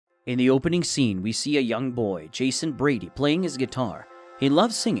In the opening scene, we see a young boy, Jason Brady, playing his guitar. He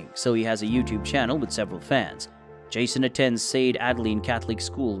loves singing, so he has a YouTube channel with several fans. Jason attends St. Adeline Catholic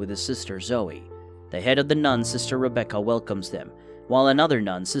School with his sister Zoe. The head of the nuns, Sister Rebecca, welcomes them, while another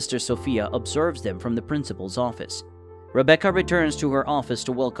nun, Sister Sophia, observes them from the principal's office. Rebecca returns to her office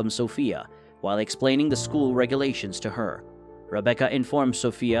to welcome Sophia, while explaining the school regulations to her. Rebecca informs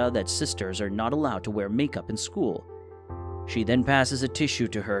Sophia that sisters are not allowed to wear makeup in school. She then passes a tissue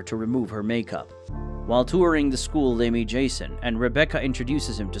to her to remove her makeup. While touring the school, they meet Jason, and Rebecca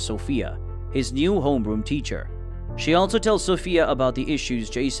introduces him to Sophia, his new homeroom teacher. She also tells Sophia about the issues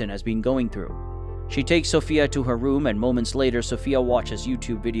Jason has been going through. She takes Sophia to her room, and moments later, Sophia watches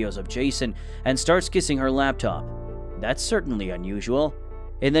YouTube videos of Jason and starts kissing her laptop. That's certainly unusual.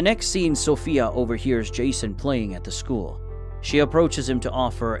 In the next scene, Sophia overhears Jason playing at the school. She approaches him to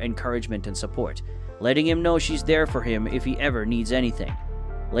offer encouragement and support, letting him know she's there for him if he ever needs anything.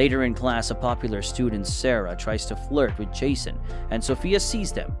 Later in class, a popular student, Sarah, tries to flirt with Jason, and Sophia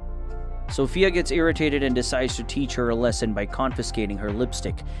sees them. Sophia gets irritated and decides to teach her a lesson by confiscating her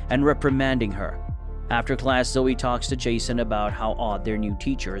lipstick and reprimanding her. After class, Zoe talks to Jason about how odd their new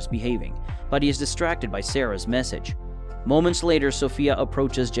teacher is behaving, but he is distracted by Sarah's message. Moments later, Sophia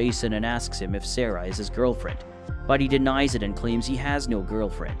approaches Jason and asks him if Sarah is his girlfriend, but he denies it and claims he has no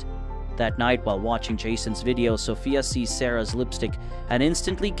girlfriend. That night, while watching Jason's video, Sophia sees Sarah's lipstick and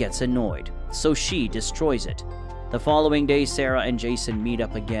instantly gets annoyed, so she destroys it. The following day, Sarah and Jason meet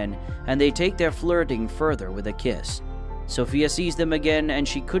up again, and they take their flirting further with a kiss. Sophia sees them again, and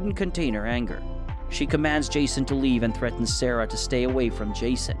she couldn't contain her anger. She commands Jason to leave and threatens Sarah to stay away from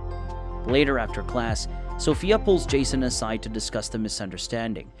Jason. Later after class, Sophia pulls Jason aside to discuss the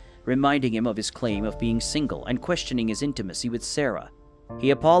misunderstanding, reminding him of his claim of being single and questioning his intimacy with Sarah.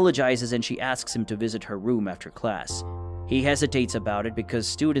 He apologizes and she asks him to visit her room after class. He hesitates about it because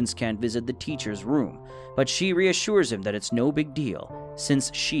students can't visit the teacher's room, but she reassures him that it's no big deal since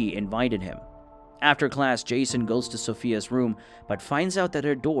she invited him. After class, Jason goes to Sophia's room but finds out that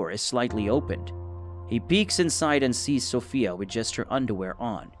her door is slightly opened. He peeks inside and sees Sophia with just her underwear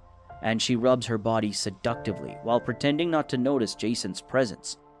on, and she rubs her body seductively while pretending not to notice Jason's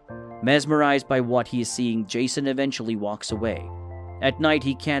presence. Mesmerized by what he is seeing, Jason eventually walks away. At night,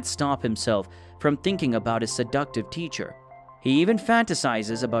 he can't stop himself from thinking about his seductive teacher. He even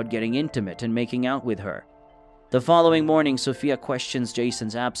fantasizes about getting intimate and making out with her. The following morning, Sophia questions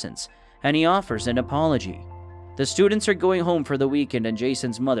Jason's absence, and he offers an apology. The students are going home for the weekend, and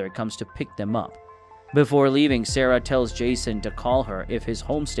Jason's mother comes to pick them up. Before leaving, Sarah tells Jason to call her if his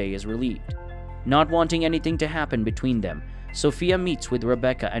homestay is relieved. Not wanting anything to happen between them, Sophia meets with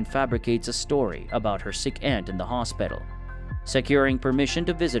Rebecca and fabricates a story about her sick aunt in the hospital, securing permission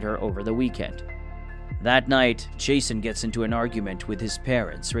to visit her over the weekend. That night, Jason gets into an argument with his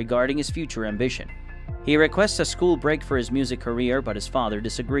parents regarding his future ambition. He requests a school break for his music career, but his father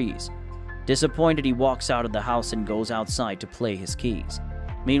disagrees. Disappointed, he walks out of the house and goes outside to play his keys.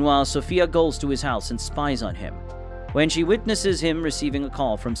 Meanwhile, Sophia goes to his house and spies on him. When she witnesses him receiving a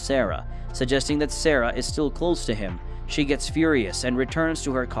call from Sarah, suggesting that Sarah is still close to him, she gets furious and returns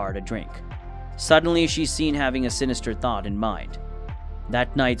to her car to drink. Suddenly, she's seen having a sinister thought in mind.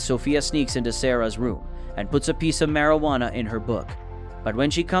 That night, Sophia sneaks into Sarah's room and puts a piece of marijuana in her book. But when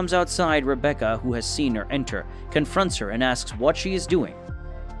she comes outside, Rebecca, who has seen her enter, confronts her and asks what she is doing.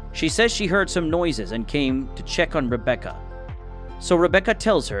 She says she heard some noises and came to check on Rebecca. So Rebecca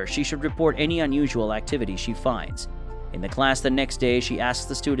tells her she should report any unusual activity she finds. In the class the next day, she asks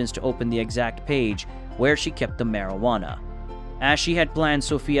the students to open the exact page where she kept the marijuana. As she had planned,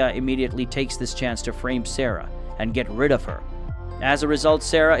 Sophia immediately takes this chance to frame Sarah and get rid of her. As a result,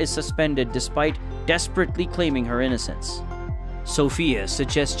 Sarah is suspended despite desperately claiming her innocence. Sophia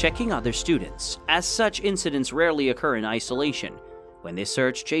suggests checking other students, as such incidents rarely occur in isolation. When they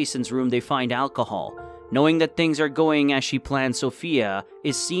search Jason's room, they find alcohol. Knowing that things are going as she planned, Sophia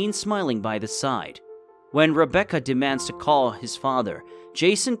is seen smiling by the side. When Rebecca demands to call his father,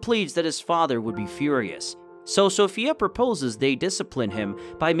 Jason pleads that his father would be furious. So Sophia proposes they discipline him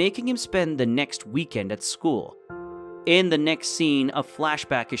by making him spend the next weekend at school. In the next scene, a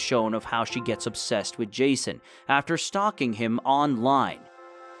flashback is shown of how she gets obsessed with Jason after stalking him online.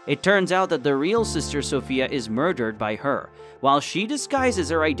 It turns out that the real sister Sophia is murdered by her, while she disguises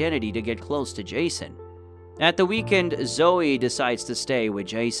her identity to get close to Jason. At the weekend, Zoe decides to stay with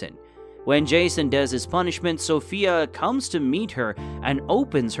Jason. When Jason does his punishment, Sophia comes to meet her and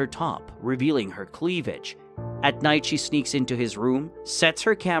opens her top, revealing her cleavage. At night, she sneaks into his room, sets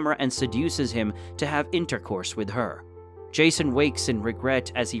her camera, and seduces him to have intercourse with her. Jason wakes in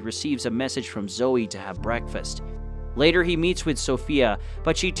regret as he receives a message from Zoe to have breakfast. Later, he meets with Sophia,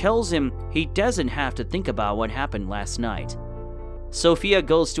 but she tells him he doesn't have to think about what happened last night. Sophia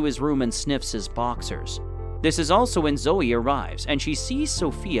goes to his room and sniffs his boxers. This is also when Zoe arrives, and she sees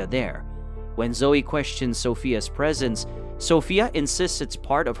Sophia there. When Zoe questions Sophia's presence, Sophia insists it's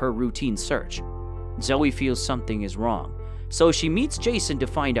part of her routine search. Zoe feels something is wrong, so she meets Jason to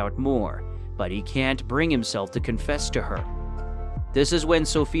find out more, but he can't bring himself to confess to her. This is when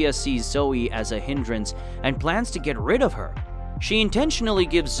Sophia sees Zoe as a hindrance and plans to get rid of her. She intentionally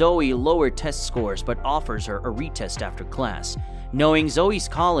gives Zoe lower test scores but offers her a retest after class, knowing Zoe's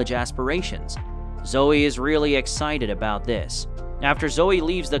college aspirations. Zoe is really excited about this. After Zoe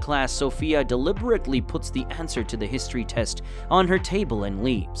leaves the class, Sophia deliberately puts the answer to the history test on her table and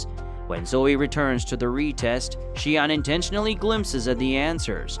leaves. When Zoe returns to the retest, she unintentionally glimpses at the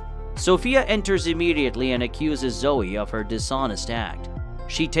answers. Sophia enters immediately and accuses Zoe of her dishonest act.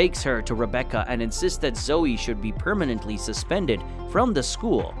 She takes her to Rebecca and insists that Zoe should be permanently suspended from the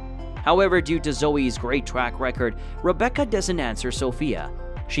school. However, due to Zoe's great track record, Rebecca doesn't answer Sophia.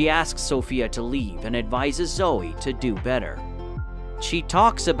 She asks Sophia to leave and advises Zoe to do better. She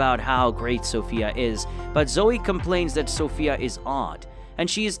talks about how great Sophia is, but Zoe complains that Sophia is odd, and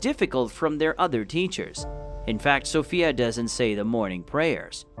she is difficult from their other teachers. In fact, Sophia doesn't say the morning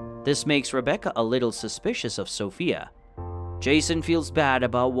prayers. This makes Rebecca a little suspicious of Sophia. Jason feels bad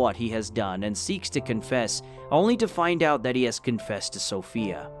about what he has done and seeks to confess, only to find out that he has confessed to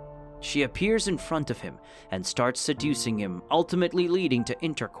Sophia. She appears in front of him and starts seducing him, ultimately leading to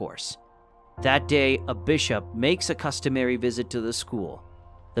intercourse. That day, a bishop makes a customary visit to the school.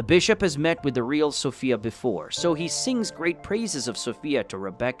 The bishop has met with the real Sophia before, so he sings great praises of Sophia to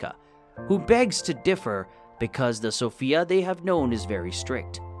Rebecca, who begs to differ because the Sophia they have known is very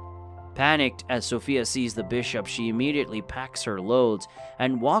strict. Panicked as Sophia sees the bishop, she immediately packs her loads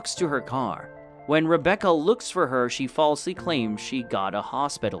and walks to her car. When Rebecca looks for her, she falsely claims she got a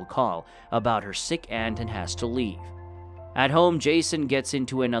hospital call about her sick aunt and has to leave. At home, Jason gets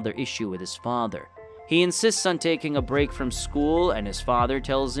into another issue with his father. He insists on taking a break from school, and his father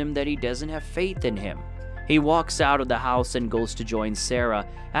tells him that he doesn't have faith in him. He walks out of the house and goes to join Sarah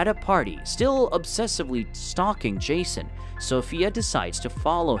at a party, still obsessively stalking Jason. Sophia decides to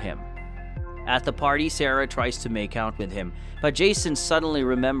follow him. At the party, Sarah tries to make out with him, but Jason suddenly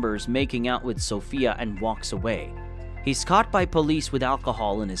remembers making out with Sophia and walks away. He's caught by police with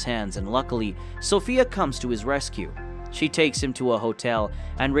alcohol in his hands, and luckily, Sophia comes to his rescue. She takes him to a hotel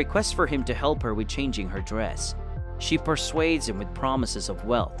and requests for him to help her with changing her dress. She persuades him with promises of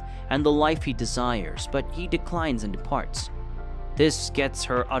wealth and the life he desires, but he declines and departs. This gets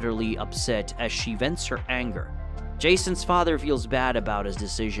her utterly upset as she vents her anger. Jason's father feels bad about his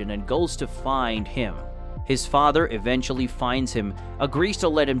decision and goes to find him. His father eventually finds him, agrees to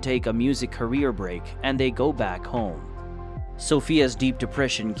let him take a music career break, and they go back home. Sophia's deep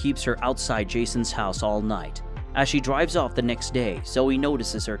depression keeps her outside Jason's house all night. As she drives off the next day, Zoe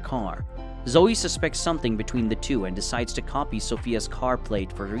notices her car. Zoe suspects something between the two and decides to copy Sophia's car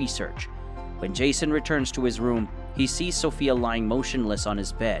plate for research. When Jason returns to his room, he sees Sophia lying motionless on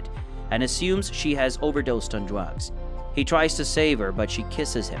his bed and assumes she has overdosed on drugs. He tries to save her, but she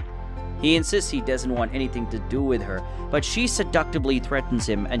kisses him. He insists he doesn't want anything to do with her, but she seductively threatens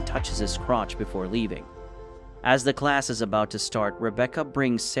him and touches his crotch before leaving. As the class is about to start, Rebecca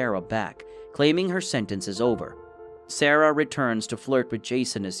brings Sarah back, claiming her sentence is over. Sarah returns to flirt with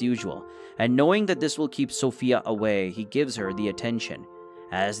Jason as usual, and knowing that this will keep Sophia away, he gives her the attention,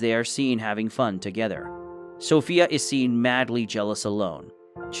 as they are seen having fun together. Sophia is seen madly jealous alone.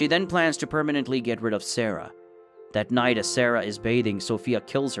 She then plans to permanently get rid of Sarah. That night, as Sarah is bathing, Sophia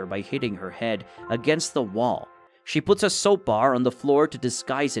kills her by hitting her head against the wall. She puts a soap bar on the floor to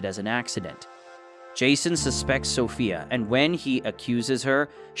disguise it as an accident. Jason suspects Sophia, and when he accuses her,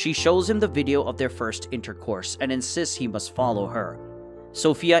 she shows him the video of their first intercourse and insists he must follow her.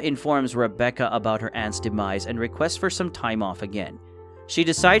 Sophia informs Rebecca about her aunt's demise and requests for some time off again. She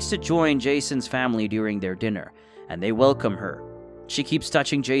decides to join Jason's family during their dinner, and they welcome her. She keeps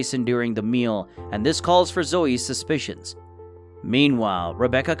touching Jason during the meal, and this calls for Zoe's suspicions. Meanwhile,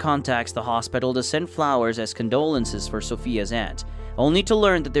 Rebecca contacts the hospital to send flowers as condolences for Sophia's aunt, only to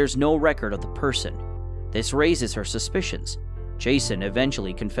learn that there's no record of the person. This raises her suspicions. Jason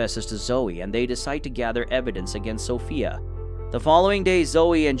eventually confesses to Zoe, and they decide to gather evidence against Sophia. The following day,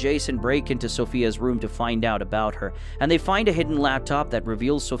 Zoe and Jason break into Sophia's room to find out about her, and they find a hidden laptop that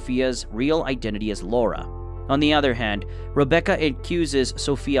reveals Sophia's real identity as Laura. On the other hand, Rebecca accuses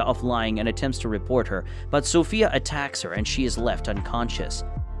Sophia of lying and attempts to report her, but Sophia attacks her and she is left unconscious.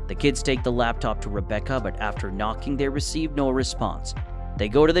 The kids take the laptop to Rebecca, but after knocking, they receive no response. They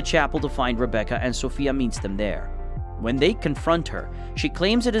go to the chapel to find Rebecca, and Sophia meets them there. When they confront her, she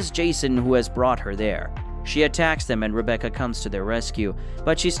claims it is Jason who has brought her there. She attacks them and Rebecca comes to their rescue,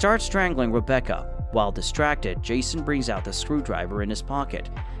 but she starts strangling Rebecca. While distracted, Jason brings out the screwdriver in his pocket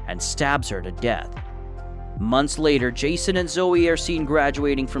and stabs her to death. Months later, Jason and Zoe are seen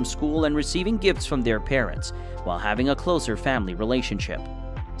graduating from school and receiving gifts from their parents, while having a closer family relationship.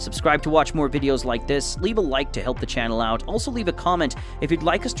 Subscribe to watch more videos like this, leave a like to help the channel out, also leave a comment if you'd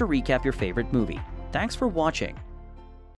like us to recap your favorite movie. Thanks for watching.